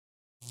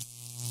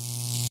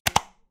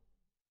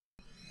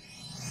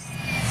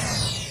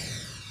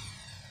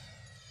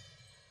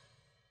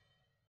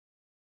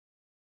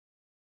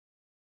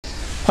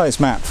Hi, it's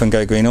Matt from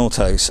Go Green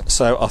Autos.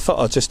 So I thought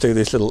I'd just do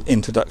this little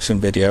introduction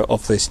video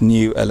of this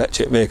new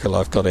electric vehicle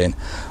I've got in.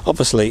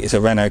 Obviously it's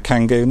a Renault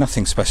Kangoo,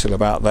 nothing special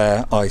about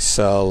there. I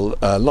sell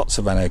lots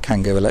of Renault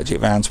Kangoo electric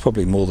vans,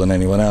 probably more than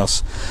anyone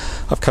else.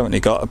 I've currently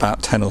got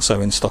about 10 or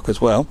so in stock as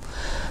well.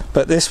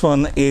 But this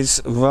one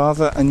is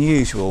rather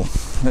unusual.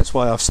 That's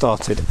why I've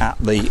started at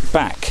the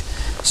back.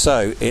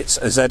 So it's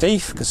a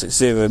ZE because it's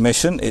zero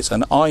emission. It's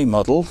an I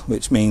model,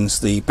 which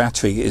means the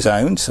battery is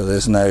owned, so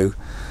there's no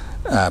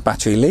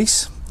battery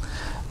lease,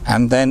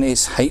 and then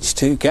it's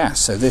H2 gas,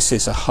 so this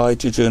is a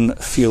hydrogen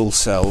fuel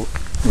cell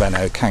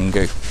Renault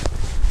Kangoo.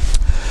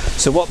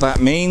 So what that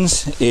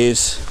means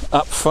is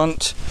up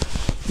front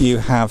you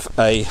have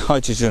a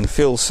hydrogen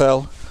fuel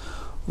cell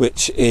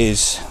which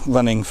is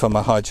running from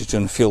a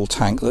hydrogen fuel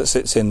tank that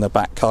sits in the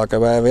back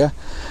cargo area,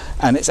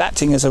 and it's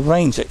acting as a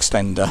range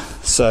extender.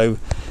 So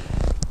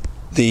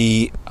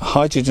the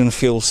hydrogen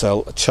fuel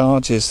cell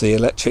charges the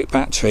electric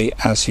battery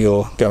as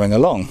you're going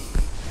along.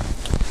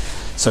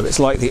 So it's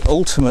like the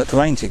ultimate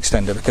range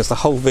extender because the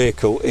whole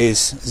vehicle is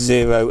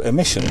zero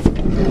emission.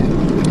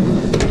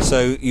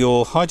 So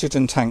your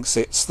hydrogen tank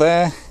sits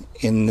there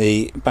in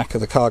the back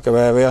of the cargo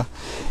area.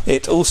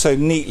 It also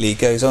neatly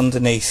goes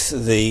underneath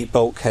the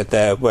bulkhead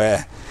there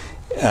where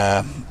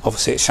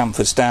obviously it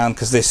chamfers down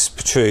because this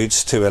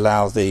protrudes to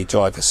allow the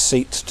driver's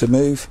seat to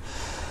move.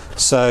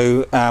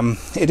 So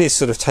it is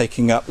sort of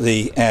taking up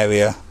the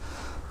area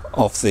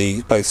of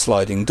the both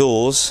sliding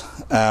doors.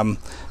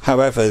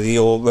 However,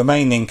 your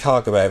remaining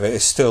cargo area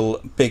is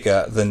still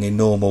bigger than the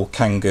normal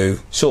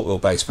Kangoo short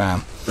wheelbase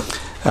van.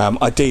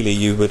 Ideally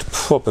you would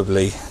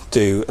probably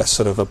do a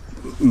sort of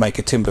make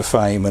a timber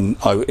frame, and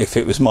if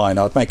it was mine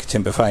I'd make a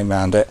timber frame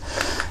around it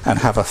and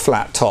have a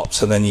flat top,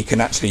 so then you can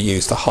actually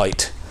use the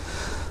height,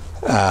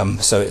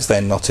 so it's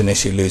then not an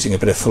issue losing a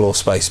bit of floor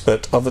space.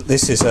 But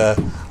this is a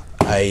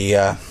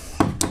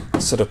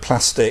sort of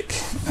plastic,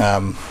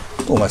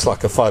 almost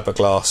like a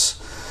fiberglass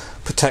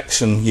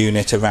protection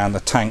unit around the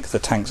tank. The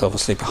tank's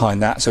obviously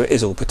behind that, so it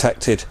is all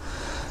protected,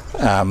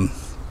 and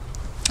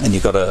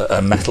you've got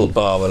a metal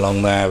bar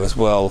along there as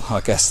well.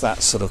 I guess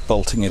that's sort of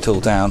bolting it all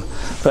down.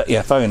 But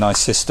yeah, very nice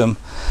system.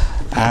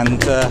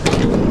 And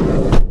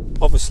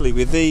obviously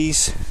with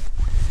these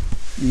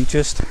you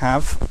just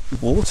have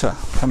water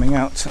coming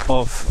out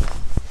of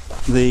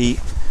the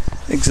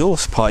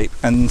exhaust pipe,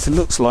 and it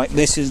looks like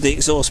this is the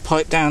exhaust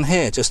pipe down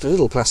here, just a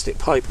little plastic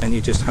pipe, and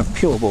you just have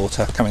pure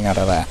water coming out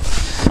of there.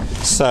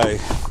 So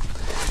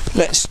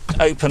let's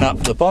open up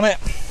the bonnet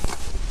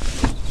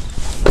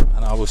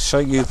and I will show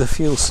you the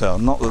fuel cell.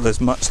 Not that there's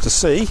much to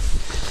see.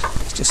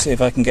 Let's just see if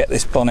I can get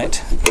this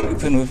bonnet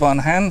open with one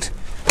hand.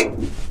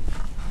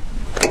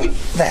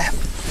 There.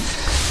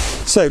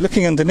 So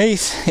looking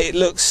underneath, it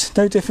looks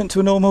no different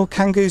to a normal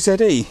Kangoo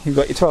ZE. You've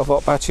got your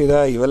 12-watt battery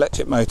there, your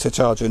electric motor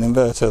charger and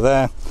inverter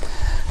there,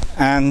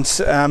 and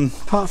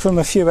apart from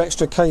a few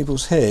extra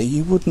cables here,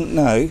 you wouldn't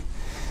know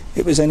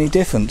it was any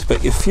different.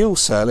 But your fuel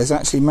cell is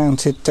actually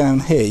mounted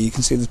down here. You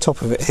can see the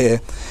top of it here,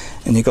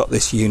 and you've got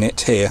this unit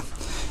here.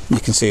 You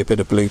can see a bit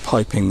of blue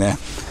piping there.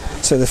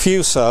 So the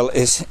fuel cell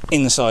is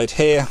inside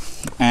here,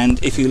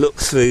 and if you look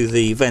through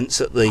the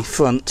vents at the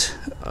front,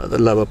 the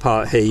lower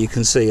part here, you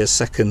can see a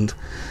second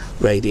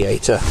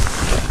radiator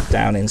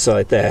down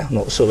inside there. I'm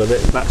not sure whether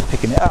that's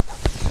picking it up,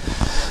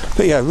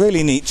 but yeah,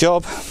 really neat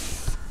job.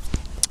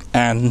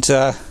 And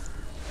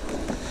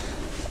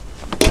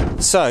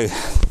so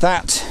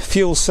that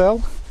fuel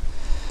cell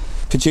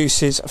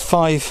produces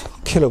 5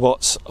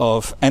 kilowatts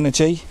of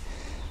energy,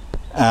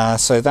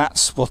 so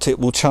that's what it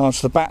will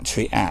charge the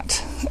battery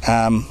at,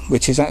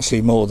 which is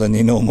actually more than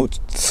your normal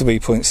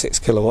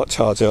 3.6 kilowatt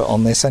charger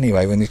on this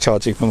anyway when you're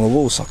charging from a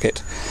wall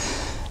socket.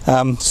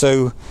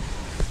 So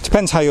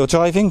depends how you're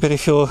driving, but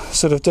if you're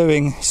sort of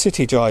doing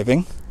city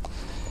driving,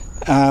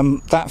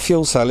 that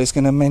fuel cell is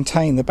going to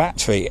maintain the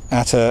battery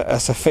at a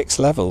fixed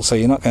level, so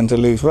you're not going to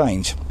lose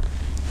range.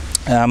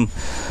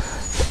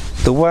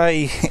 The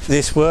way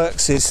this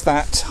works is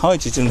that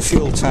hydrogen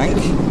fuel tank,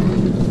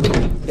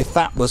 if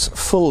that was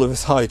full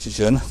with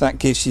hydrogen, that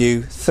gives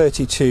you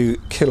 32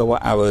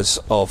 kilowatt hours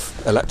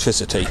of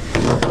electricity.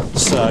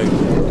 So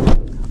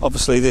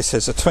obviously this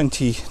is a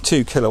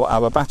 22 kilowatt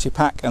hour battery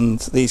pack, and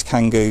these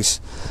Kangoos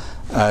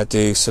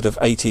do sort of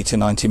 80 to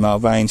 90 mile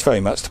range. Very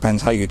much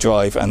depends how you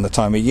drive and the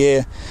time of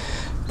year.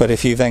 But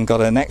if you've then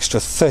got an extra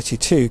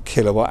 32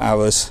 kilowatt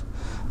hours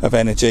of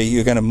energy,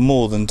 you're going to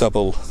more than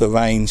double the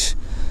range.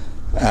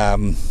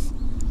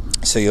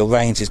 So your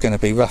range is going to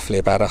be roughly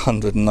about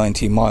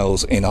 190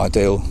 miles in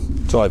ideal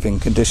driving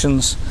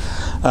conditions.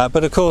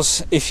 But of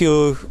course, if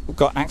you've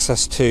got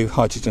access to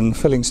hydrogen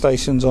filling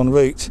stations en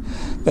route,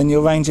 then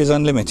your range is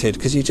unlimited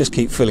because you just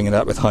keep filling it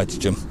up with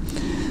hydrogen.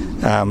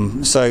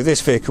 So this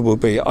vehicle will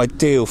be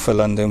ideal for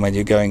London when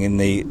you're going in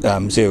the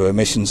zero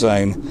emission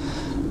zone,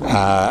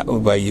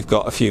 where you've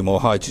got a few more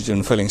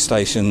hydrogen filling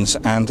stations,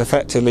 and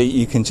effectively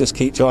you can just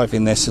keep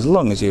driving this as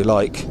long as you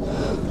like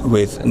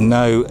with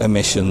no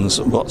emissions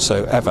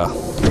whatsoever.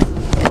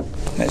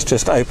 Let's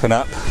just open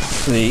up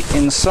the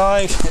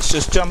inside. Let's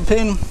just jump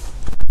in.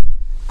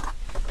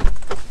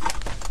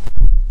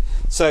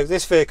 So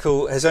this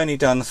vehicle has only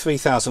done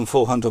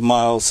 3,400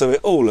 miles, so it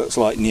all looks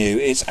like new.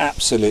 It's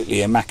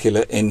absolutely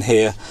immaculate in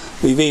here.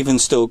 We've even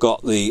still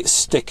got the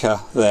sticker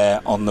there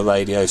on the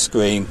radio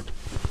screen.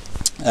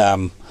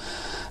 And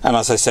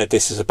as I said,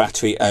 this is a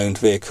battery owned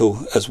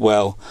vehicle as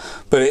well,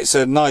 but it's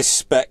a nice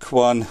spec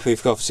one.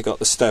 We've obviously got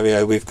the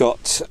stereo, we've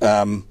got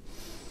a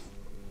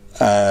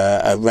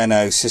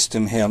Renault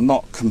system here. I'm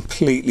not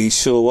completely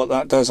sure what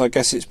that does. I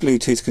guess it's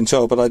Bluetooth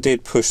control, but I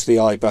did push the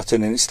I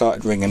button and it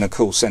started ringing a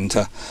call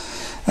centre,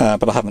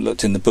 but I haven't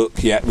looked in the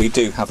book yet. We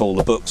do have all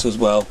the books as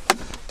well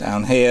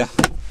down here,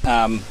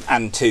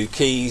 and 2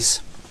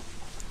 keys.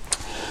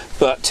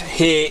 But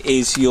here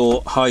is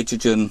your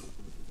hydrogen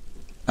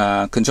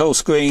control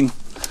screen,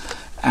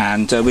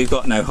 and we've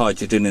got no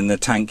hydrogen in the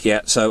tank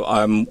yet, so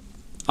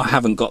I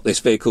haven't got this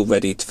vehicle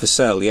ready for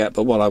sale yet,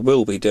 but what I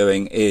will be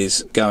doing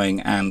is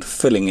going and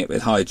filling it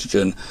with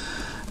hydrogen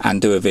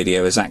and do a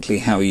video exactly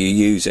how you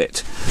use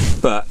it.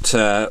 But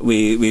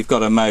we've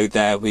got a mode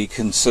there. We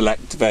can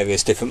select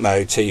various different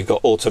modes. So you've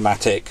got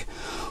automatic,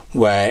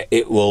 where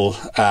it will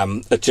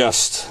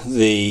adjust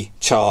the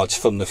charge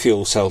from the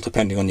fuel cell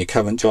depending on your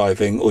current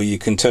driving, or you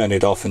can turn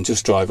it off and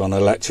just drive on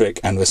electric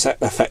and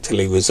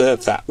effectively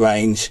reserve that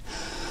range.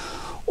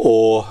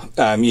 Or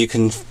you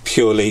can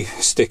purely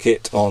stick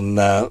it on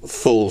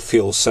full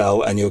fuel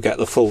cell and you'll get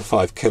the full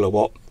 5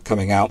 kilowatt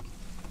coming out.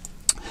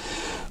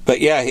 But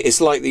yeah,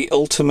 it's like the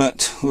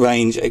ultimate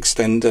range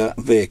extender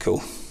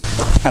vehicle.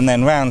 And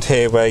then round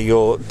here, where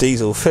your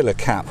diesel filler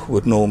cap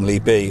would normally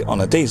be on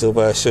a diesel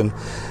version,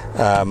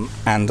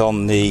 and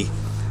on the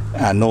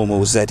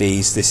normal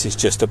ZEs, this is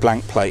just a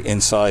blank plate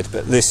inside,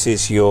 but this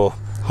is your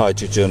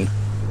hydrogen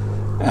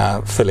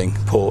filling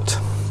port.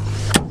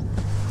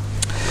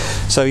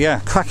 So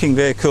yeah, cracking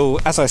vehicle.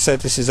 As I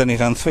said, this has only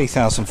done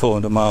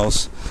 3,400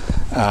 miles,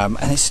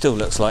 and it still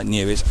looks like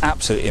new. It's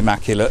absolutely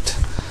immaculate,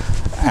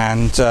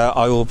 and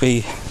I will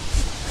be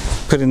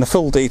putting the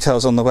full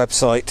details on the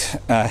website.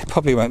 It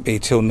probably won't be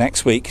till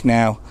next week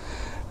now,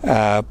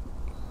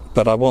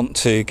 but I want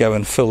to go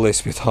and fill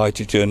this with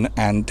hydrogen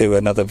and do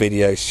another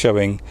video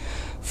showing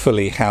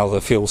fully how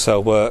the fuel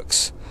cell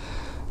works.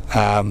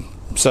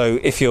 So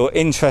if you're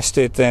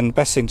interested, then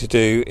best thing to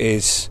do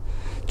is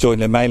join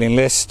the mailing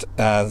list.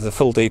 The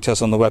full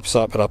details on the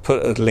website, but I'll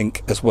put a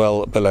link as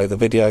well below the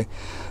video.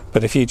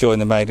 But if you join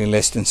the mailing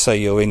list and say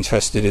you're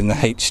interested in the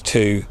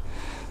H2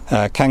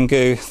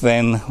 Kangoo,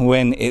 then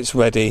when it's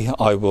ready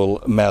I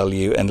will mail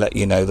you and let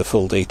you know the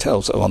full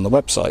details are on the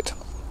website.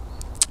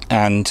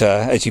 And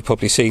as you've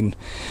probably seen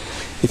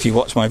if you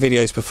watch my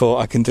videos before,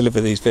 I can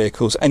deliver these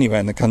vehicles anywhere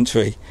in the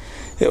country.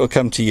 It will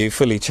come to you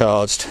fully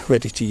charged,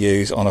 ready to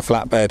use on a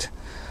flatbed,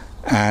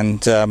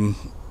 and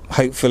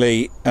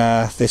hopefully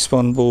this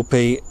one will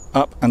be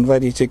up and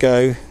ready to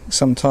go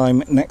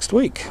sometime next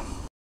week.